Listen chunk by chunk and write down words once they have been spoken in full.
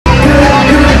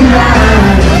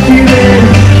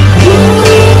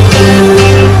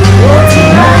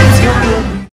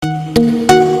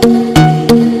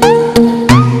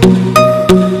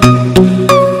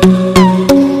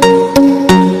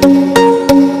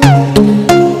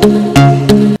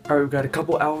got a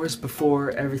couple hours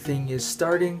before everything is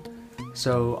starting,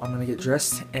 so I'm gonna get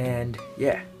dressed and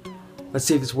yeah, let's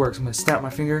see if this works. I'm gonna snap my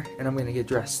finger and I'm gonna get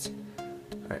dressed.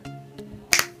 Alright.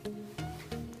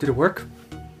 Did it work?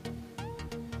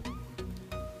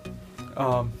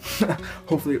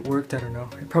 Hopefully it worked, I don't know.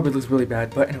 It probably looks really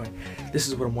bad, but anyway, this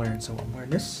is what I'm wearing. So I'm wearing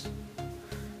this.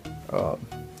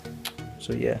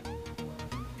 So yeah,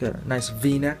 got a nice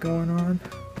V-neck going on,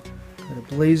 got a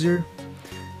blazer,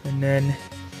 and then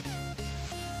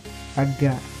I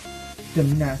got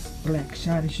them nice black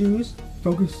shiny shoes.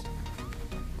 Focus.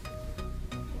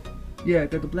 Yeah, I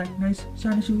got the black nice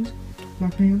shiny shoes,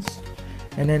 black pants,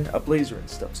 and then a blazer and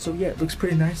stuff. So yeah, it looks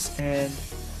pretty nice, and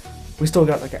we still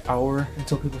got like an hour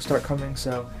until people start coming.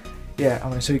 So yeah, I'm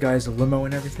gonna show you guys the limo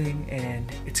and everything,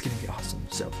 and it's gonna be awesome.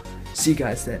 So see you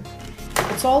guys then.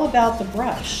 It's all about the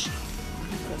brush.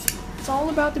 It's all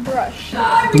about the brush.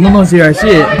 The limo's here, I see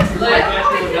it.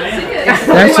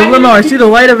 That's the limo, I see the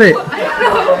light of it.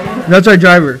 That's our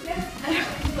driver.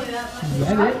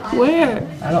 Where?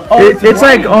 It's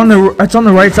like on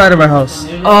the right side of our house.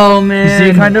 Oh man. You see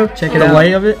it kind of? Check it out. The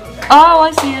light of it. Oh,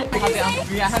 I see it.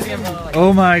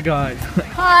 Oh my god.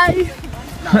 Hi.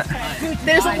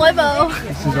 There's a limo.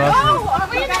 This is awesome.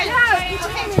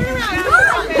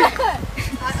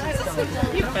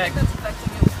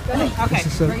 Okay. This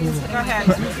is so cool. Go ahead.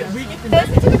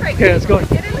 Okay, let's go.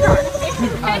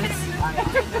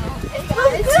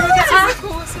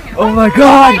 Oh my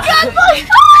god! Oh my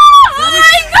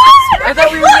god! I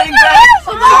thought we were getting back.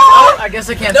 Oh, I guess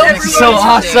I can't. This is so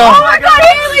awesome! Oh my god,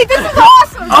 Haley, this is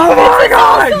awesome! Oh my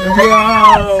god!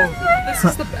 Wow! This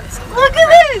is the best. Look at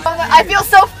this! I feel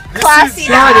so classy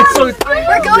now. God, it's so.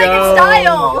 We're going in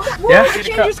style. Yeah? It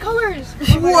changes colors.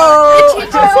 Whoa.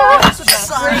 It changes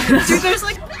colors. Dude, there's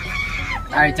like.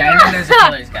 Alright, Diana knows the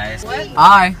colors, guys. What?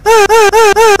 Hi.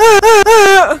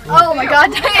 Oh my god,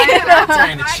 Diana.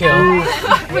 Trying to chill. Oh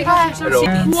my god.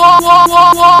 Whoa, whoa,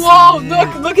 whoa, whoa,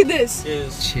 whoa! Look at this.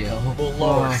 Chill.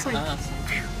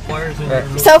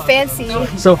 So fancy.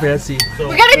 So fancy.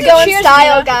 We're gonna go in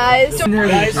style, guys.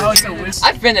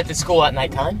 I've been at the school at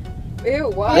nighttime. Ew,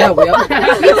 what? Yeah, we all.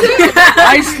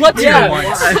 I slept here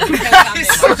once.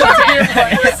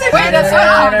 Wait, that's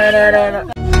not.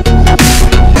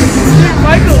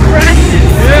 Michael, Brandon.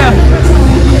 Yeah.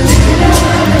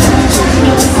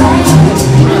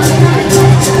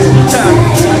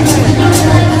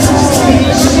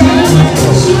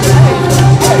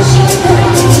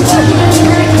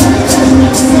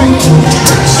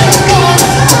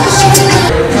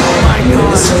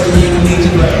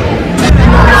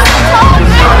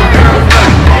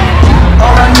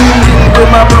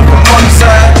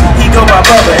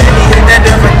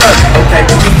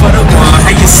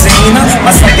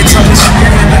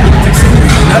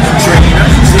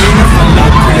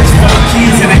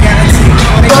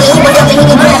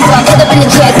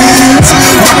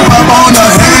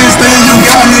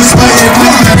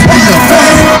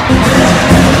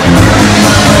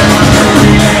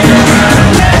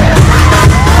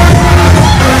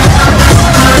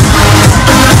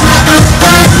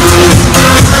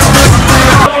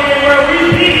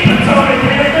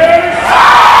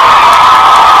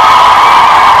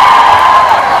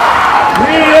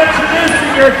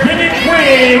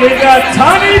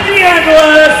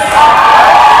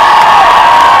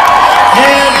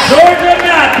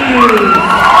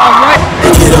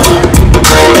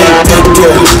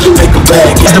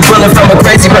 The bullet from a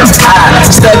crazy person. I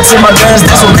stuck to my guns,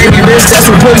 that's what made me rich. That's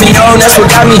what put me on, that's what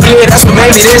got me here. That's what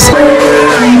made me this.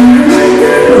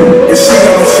 If she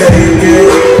gon' shake it,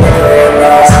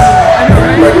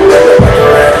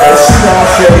 if she gon'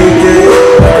 shake it,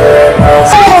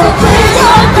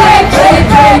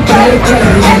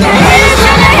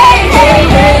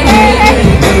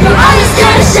 I'm just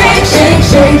gonna shake, shake,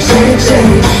 shake, shake,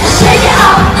 shake, shake it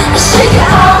out, shake it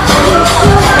out.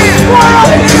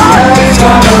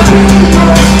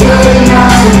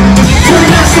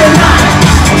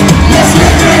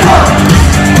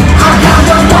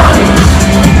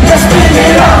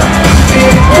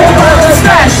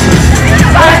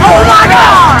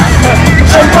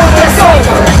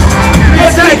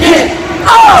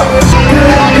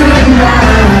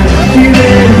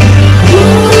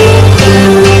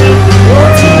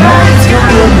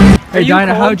 Hey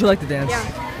Dinah, how would you like to dance?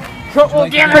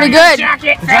 Pretty good. Did you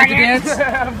like to dance?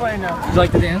 I'm playing now. Did you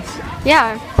like to dance?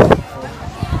 Yeah.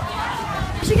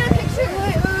 She got a picture.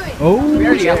 Wait. Oh, We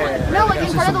already got one. No, like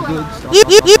in front of the limo.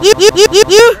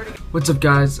 What's up,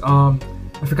 guys? I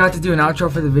forgot to do an outro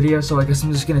for the video, so I guess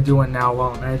I'm just gonna do one now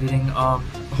while I'm editing.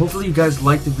 Hopefully you guys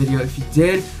liked the video. If you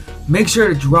did, make sure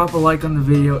to drop a like on the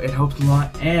video. It helps a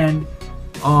lot. And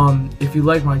If you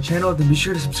like my channel, then be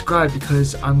sure to subscribe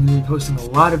because I'm going to be posting a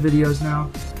lot of videos now.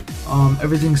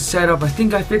 Everything's set up. I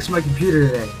think I fixed my computer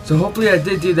today, so hopefully I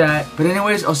did do that. But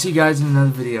anyways, I'll see you guys in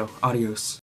another video. Adios.